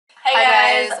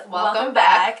welcome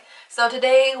back. So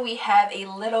today we have a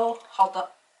little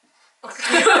haul.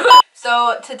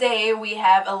 So today we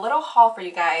have a little haul for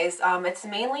you guys. It's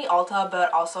mainly Ulta,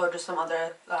 but also just some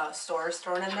other stores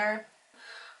thrown in there.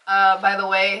 By the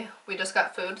way, we just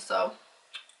got food, so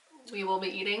we will be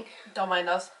eating. Don't mind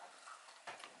us.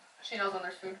 She knows when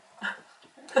there's food.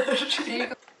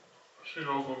 She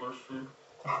knows when there's food.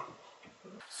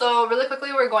 So really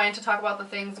quickly, we're going to talk about the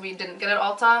things we didn't get at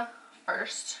Ulta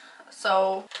first.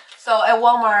 So at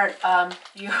Walmart,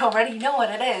 you already know what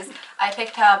it is. I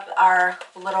picked up our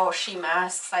little sheet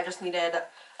masks. I just needed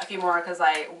a few more because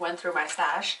I went through my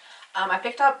stash. I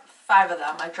picked up 5 of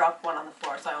them. I dropped one on the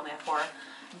floor, so I only have 4.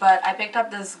 But I picked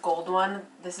up this gold one.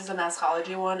 This is a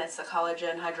Masqueology one. It's the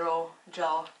Collagen Hydro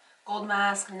Gel Gold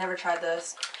Mask. Never tried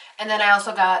this. And then I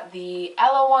also got the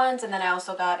Aloe ones, and then I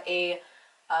also got a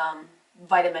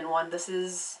vitamin one. This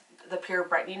is the pure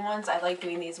brightening ones. I like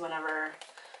doing these whenever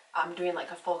I'm doing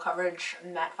like a full coverage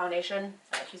matte foundation.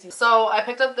 So I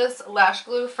picked up this lash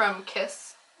glue from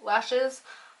Kiss Lashes.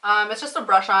 It's just a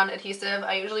brush on adhesive.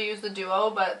 I usually use the duo,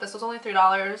 but this was only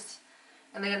 $3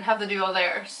 and they didn't have the duo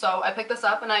there. So I picked this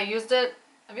up and I used it.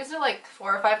 I've used it like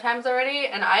 4 or 5 times already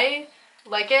and I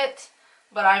like it,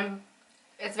 but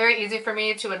it's very easy for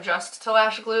me to adjust to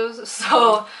lash glues.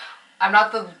 So I'm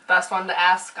not the best one to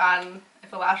ask on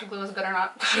if a lash glue is good or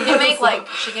not. She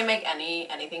can make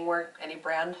anything work, any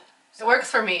brand. It works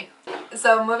for me.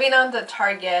 So moving on to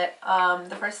Target,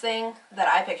 the first thing that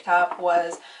I picked up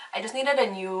was I just needed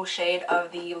a new shade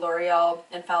of the L'Oreal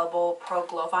Infallible Pro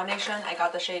Glow Foundation. I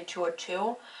got the shade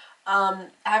 202. I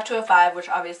have 205, which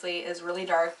obviously is really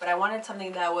dark, but I wanted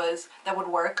something that would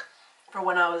work for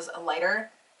when I was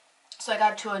lighter. So I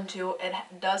got 202. It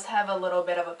does have a little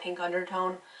bit of a pink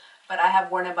undertone, but I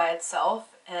have worn it by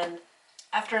itself, and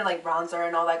after like bronzer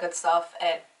and all that good stuff,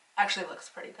 it actually looks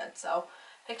pretty good. So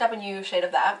picked up a new shade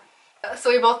of that. So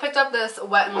we both picked up this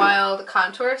Wet n Wild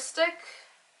contour stick.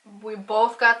 We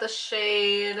both got the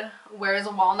shade Where's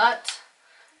Walnut.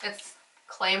 It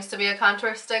claims to be a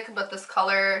contour stick, but this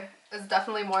color is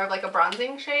definitely more of like a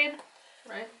bronzing shade,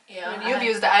 right? Yeah. I mean, you've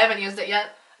used it. I haven't used it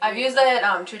yet. I've used it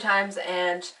 2 times,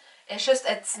 and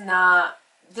it's not,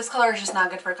 this color is just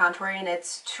not good for contouring.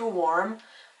 It's too warm.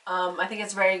 I think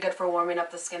it's very good for warming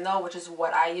up the skin though, which is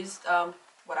what I used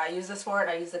this for, and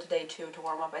I used it today too to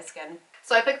warm up my skin.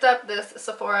 So I picked up this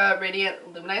Sephora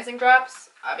Radiant Luminizing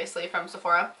Drops, obviously from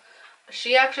Sephora.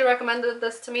 She actually recommended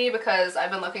this to me because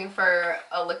I've been looking for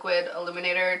a liquid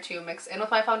illuminator to mix in with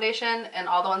my foundation, and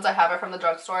all the ones I have are from the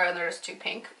drugstore and they're just too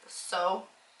pink. So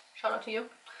shout out to you,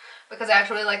 because I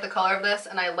actually like the color of this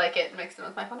and I like it mixed in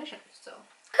with my foundation. So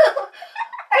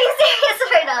are you serious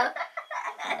right now?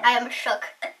 I am shook.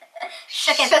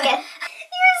 Shooken. You're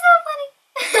so funny.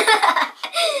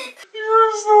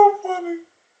 You're so funny.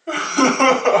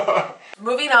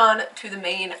 Moving on to the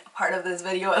main part of this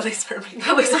video, at least for me.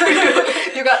 at least for you.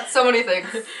 You got so many things.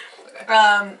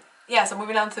 Okay. Yeah, so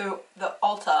moving on to the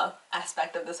Ulta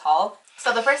aspect of this haul.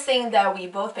 So the first thing that we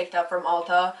both picked up from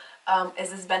Ulta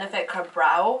is this Benefit Curb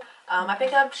Brow. I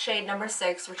picked up shade number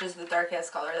 6, which is the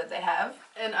darkest color that they have.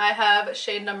 And I have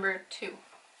shade number 2.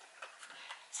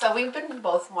 So we've been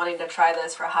both wanting to try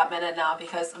this for a hot minute now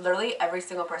because literally every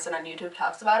single person on YouTube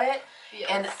talks about it. Yes.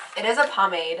 And it is a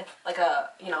pomade, like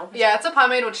a, you know. Yeah, it's a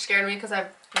pomade, which scared me because I've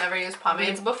never used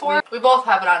pomades before. We both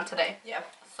have it on today. Yeah.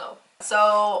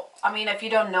 So, I mean, if you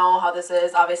don't know how this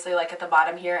is, obviously, like at the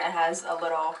bottom here, it has a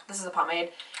little, this is a pomade.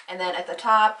 And then at the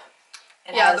top,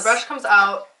 it has... the brush comes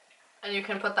out and you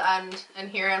can put the end in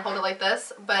here and hold it like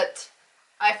this. But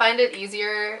I find it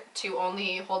easier to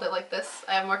only hold it like this.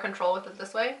 I have more control with it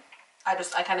this way. I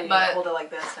kind of hold it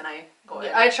like this and I go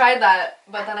in. I tried that,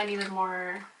 but then I needed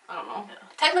more, I don't know. Yeah.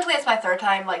 Technically, it's my 3rd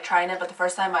time like trying it, but the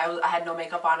first time I had no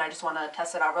makeup on. I just want to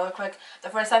test it out really quick. The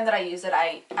first time that I used it,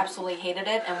 I absolutely hated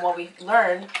it, and what we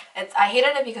learned, I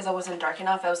hated it because it wasn't dark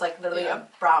enough. It was like literally a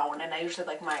brown, and I usually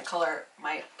like my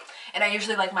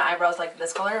eyebrows like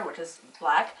this color, which is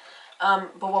black.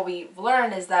 But what we've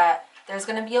learned is that there's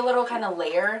going to be a little kind of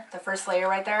layer. The first layer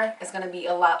right there is going to be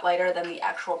a lot lighter than the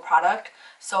actual product.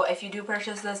 So if you do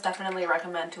purchase this, definitely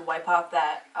recommend to wipe off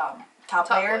that top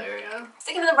layer. Yeah.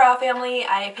 Sticking to the brow family,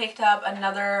 I picked up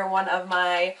another one of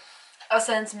my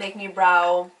Essence Make Me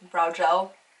Brow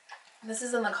Gel. This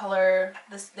is in the color,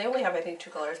 they only have I think 2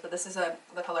 colors, but this is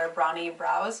the color Browny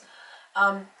Brows.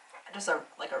 Just a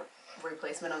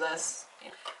replacement of this.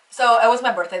 So it was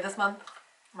my birthday this month,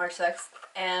 March 6th,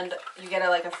 and you get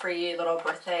a free little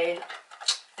birthday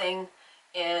thing,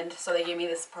 and so they gave me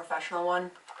this Porefessional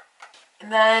one.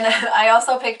 And then I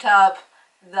also picked up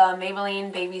the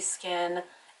Maybelline Baby Skin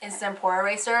Instant Pore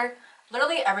Eraser.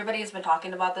 Literally everybody has been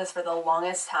talking about this for the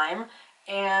longest time,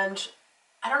 and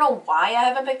I don't know why I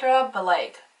haven't picked her up, but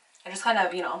like I just kind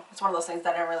of, you know, it's one of those things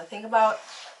that I didn't really think about.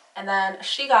 And then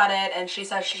she got it and she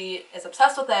said she is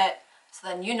obsessed with it, so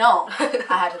then you know I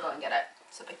had to go and get it.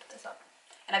 So I picked this up.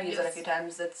 And I've used it a few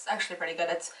times. It's actually pretty good.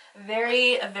 It's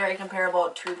very, very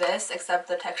comparable to this, except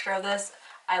the texture of this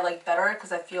I like better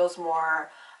because it feels more,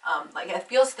 like it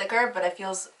feels thicker, but it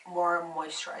feels more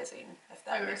moisturizing, if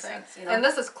that makes sense. You know? And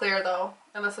this is clear though,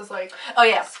 and this is like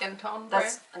skin tone.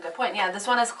 That's a good point. Yeah, this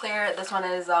one is clear. This one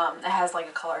is it has like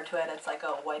a color to it. It's like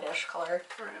a whitish color.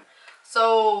 Right.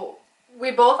 So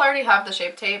we both already have the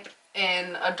Shape Tape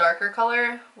in a darker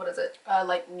color. What is it?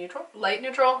 Light neutral. Light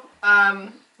neutral.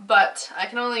 But I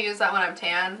can only use that when I'm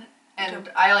tan,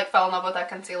 and I like fell in love with that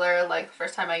concealer like the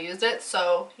first time I used it.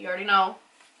 So you already know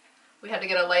we had to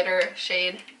get a lighter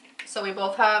shade. So we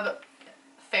both have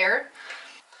Fair.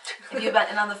 If you've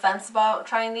been on the fence about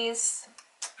trying these,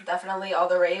 definitely all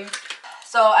the rave.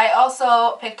 So I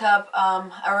also picked up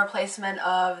a replacement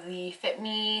of the Fit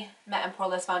Me Matte and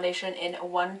Poreless Foundation in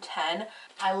 110.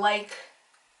 I like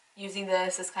using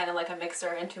this as kind of like a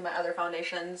mixer into my other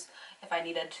foundations if I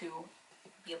needed to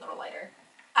be a little lighter.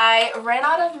 I ran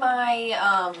out of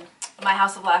my my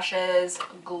House of Lashes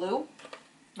glue,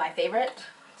 my favorite.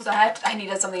 So I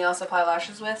needed something else to apply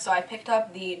lashes with. So I picked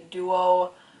up the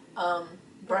Duo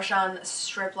Brush On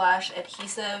Striplash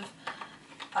Adhesive.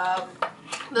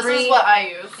 This is what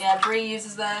I use. Yeah, Bri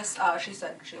uses this. She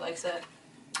said she likes it.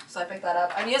 So I picked that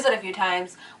up. I've used it a few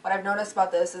times. What I've noticed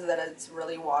about this is that it's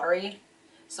really watery.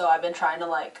 So I've been trying to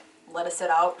like let it sit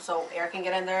out so air can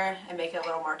get in there and make it a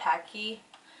little more tacky.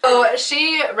 So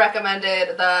she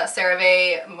recommended the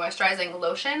CeraVe Moisturizing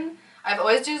Lotion. I've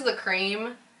always used the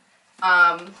cream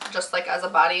just like as a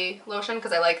body lotion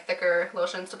because I like thicker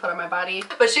lotions to put on my body.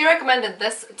 But she recommended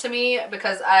this to me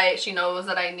because she knows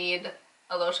that I need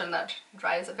a lotion that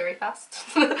dries very fast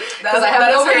because I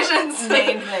have no patience.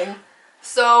 Main thing.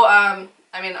 So I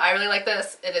mean, I really like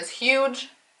this. It is huge.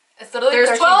 It's literally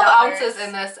There's $13. 12 ounces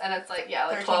in this, and it's like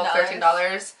like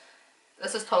 $13.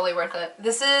 This is totally worth it.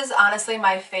 This is honestly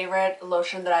my favorite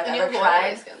lotion that I've ever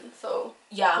tried. Skin, so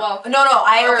yeah. Well,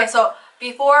 okay. So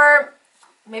before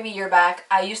maybe a year back,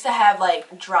 I used to have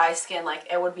like dry skin. Like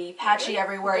it would be patchy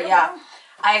everywhere. Yeah.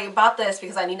 I bought this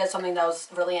because I needed something that was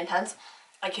really intense.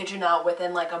 I kid you not,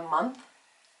 within like a month,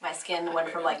 my skin went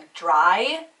from like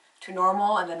dry to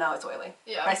normal, and then now it's oily.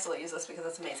 Yeah. But I still use this because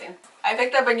it's amazing. I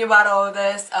picked up a new bottle of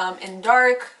this in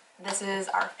dark. This is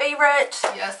our favorite.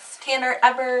 Yes. Tanner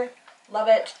ever. Love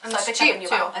it. And so it's I picked cheap up a new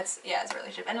too. bottle. It's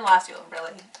really cheap, and it lasts you a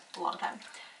really long time.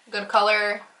 Good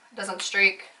color. Doesn't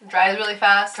streak. Dries really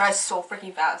fast. Dries so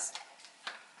freaking fast.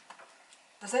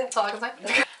 That's it. That's all I can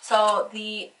say. So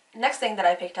the next thing that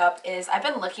I picked up is I've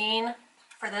been looking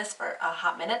for this for a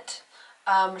hot minute.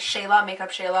 Shayla,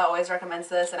 Makeup Shayla always recommends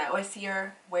this, and I always see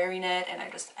her wearing it, and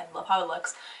I love how it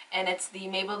looks. And it's the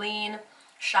Maybelline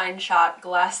Shine Shot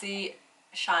Glassy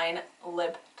Shine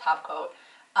Lip Top Coat.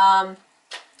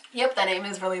 Yep, that name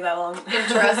is really that long.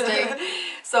 Interesting.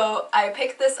 So I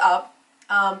picked this up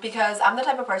because I'm the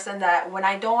type of person that when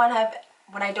I don't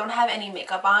have any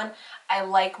makeup on, I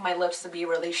like my lips to be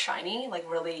really shiny, like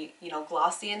really, you know,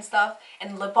 glossy and stuff.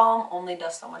 And lip balm only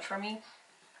does so much for me.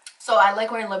 So I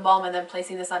like wearing lip balm and then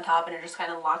placing this on top, and it just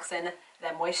kind of locks in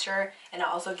that moisture, and it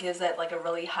also gives it like a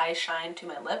really high shine to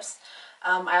my lips.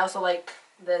 I also like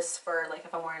this for like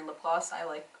if I'm wearing lip gloss. I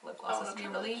like lip glosses to be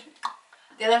really...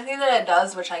 The other thing that it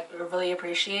does, which I really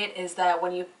appreciate, is that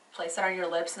when you place it on your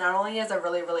lips, not only is it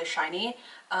really, really shiny,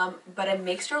 but it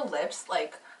makes your lips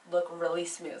like look really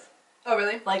smooth. Oh,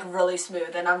 really? Like really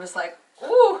smooth. And I'm just like,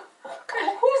 ooh,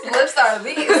 whose lips are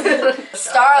these?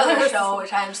 Star of the show,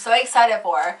 which I'm so excited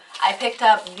for. I picked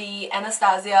up the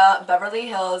Anastasia Beverly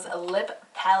Hills Lip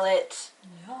Palette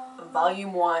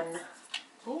Volume 1.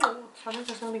 Ooh, I think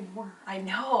there's gonna be more. I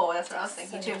know, that's what I was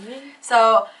thinking too.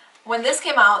 So when this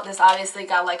came out, this obviously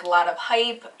got like a lot of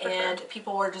hype, and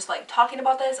people were just like talking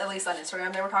about this. At least on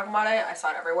Instagram they were talking about it. I saw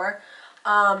it everywhere.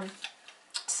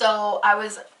 So I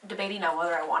was debating on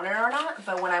whether I wanted it or not,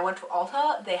 but when I went to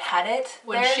Ulta, they had it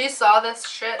When there. she saw this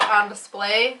shit on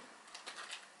display,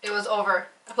 it was over.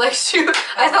 Like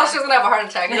I thought she was gonna have a heart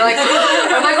attack. You're like,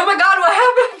 I'm like, oh my god, what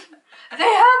happened? They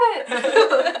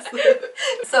have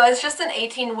it. So it's just an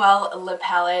 18 well lip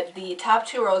palette. The top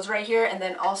two rows right here, and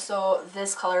then also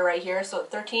this color right here. So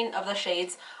 13 of the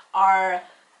shades are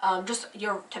just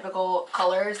your typical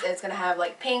colors. It's gonna have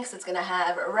like pinks, it's gonna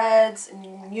have reds,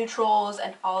 neutrals,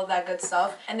 and all of that good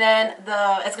stuff. And then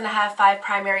it's gonna have 5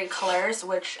 primary colors,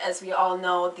 which, as we all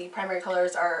know, the primary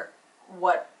colors are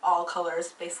what all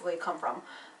colors basically come from.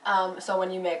 So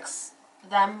when you mix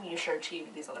them, you should achieve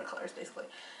these other colors basically.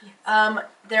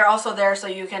 They're also there so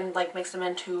you can like mix them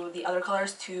into the other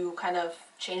colors to kind of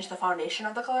change the foundation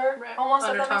of the color, almost,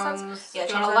 if that makes sense. Yeah,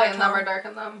 change the lighten them or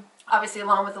darken them. Obviously,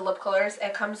 along with the lip colors,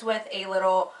 it comes with a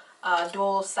little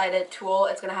dual-sided tool.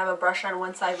 It's going to have a brush on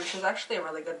one side, which is actually a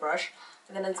really good brush.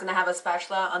 And then it's going to have a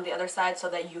spatula on the other side so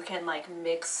that you can like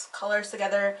mix colors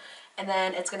together. And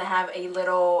then it's going to have a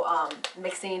little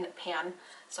mixing pan.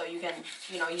 So you can,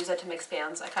 you know, use it to mix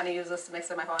pans. I kind of use this to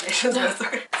mix in my foundations.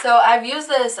 So I've used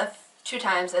this 2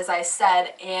 times, as I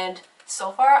said, and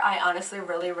so far I honestly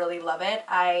really love it.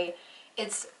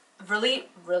 It's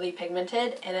really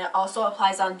pigmented, and it also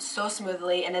applies on so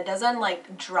smoothly, and it doesn't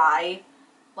like dry,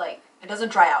 like it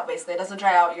doesn't dry out basically. It doesn't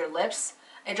dry out your lips.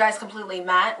 It dries completely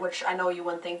matte, which I know you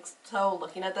wouldn't think so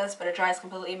looking at this, but it dries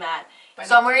completely matte.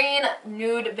 So I'm wearing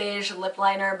Nude Beige Lip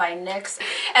Liner by NYX.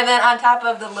 And then on top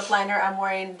of the lip liner, I'm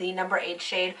wearing the number 8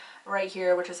 shade right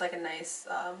here, which is like a nice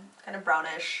kind of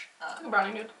brownish.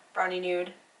 Brownie nude. Brownie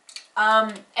nude.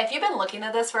 If you've been looking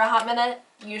at this for a hot minute,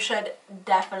 you should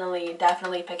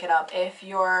definitely pick it up. If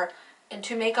you're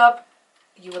into makeup,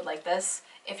 you would like this.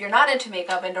 If you're not into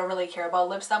makeup and don't really care about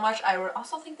lips that much, I would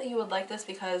also think that you would like this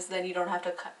because then you don't have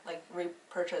to like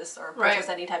repurchase or purchase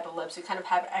any type of lips. You kind of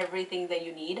have everything that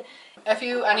you need. If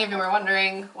any of you were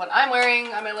wondering what I'm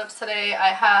wearing on my lips today, I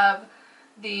have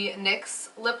the NYX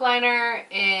lip liner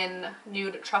in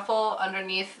Nude Truffle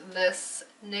underneath this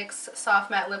NYX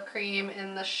Soft Matte Lip Cream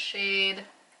in the shade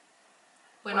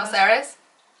Buenos Aires.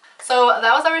 So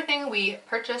that was everything we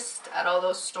purchased at all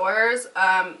those stores.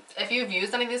 If you've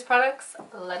used any of these products,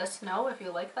 let us know if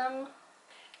you like them.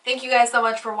 Thank you guys so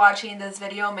much for watching this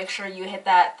video. Make sure you hit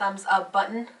that thumbs up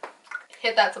button.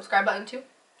 Hit that subscribe button too,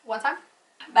 one time.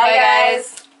 Bye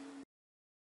guys.